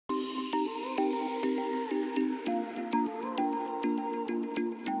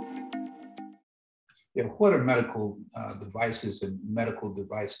Okay, what are medical devices and medical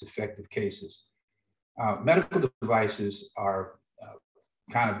device defective cases? Medical devices are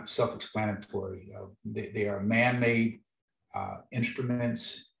kind of self-explanatory. They are man-made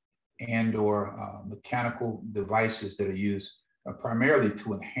instruments and or mechanical devices that are used primarily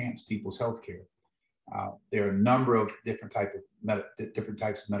to enhance people's healthcare. There are a number of different types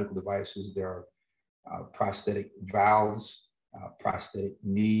of medical devices. There are prosthetic valves, prosthetic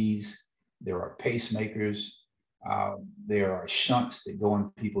knees. There are pacemakers. There are shunts that go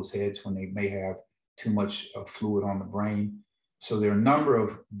in people's heads when they may have too much fluid on the brain. So there are a number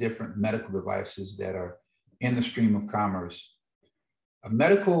of different medical devices that are in the stream of commerce. A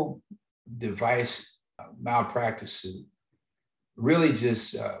medical device malpractice suit really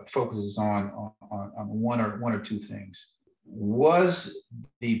just focuses on one or two things. Was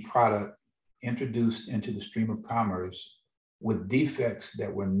the product introduced into the stream of commerce with defects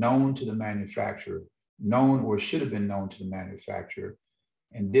that were known to the manufacturer, known or should have been known to the manufacturer?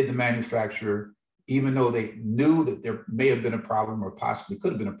 And did the manufacturer, even though they knew that there may have been a problem or possibly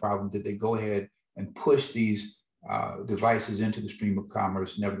could have been a problem, did they go ahead and push these devices into the stream of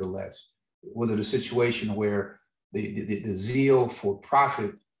commerce nevertheless? Was it a situation where the zeal for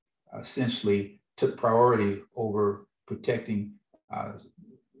profit essentially took priority over protecting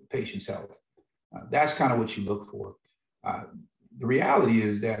patients' health? That's kind of what you look for. The reality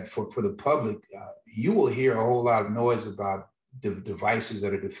is that for the public, you will hear a whole lot of noise about devices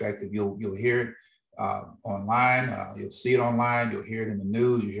that are defective. You'll hear it online, you'll see it online, you'll hear it in the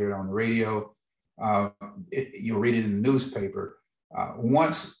news, you hear it on the radio, you'll read it in the newspaper.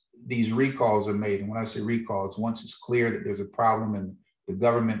 Once these recalls are made, and when I say recalls, once it's clear that there's a problem and the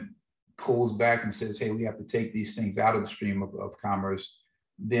government pulls back and says, hey, we have to take these things out of the stream of commerce,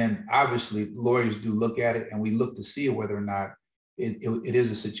 then obviously lawyers do look at it, and we look to see whether or not it is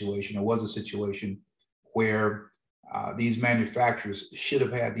a situation, or was a situation where these manufacturers should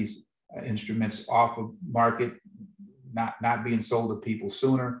have had these instruments off of market, not being sold to people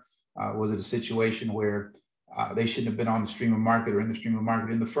sooner. Was it a situation where they shouldn't have been on the stream of market or in the stream of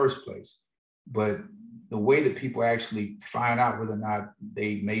market in the first place? But the way that people actually find out whether or not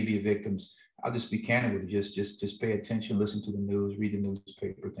they may be victims, I'll just be candid with you, just pay attention, listen to the news, read the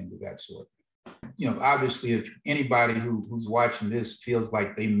newspaper, things of that sort. You know, obviously, if anybody who's watching this feels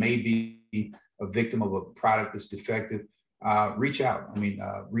like they may be a victim of a product that's defective, reach out. I mean,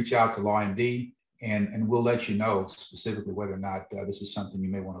 reach out to LawMD, and we'll let you know specifically whether or not this is something you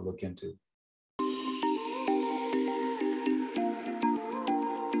may want to look into.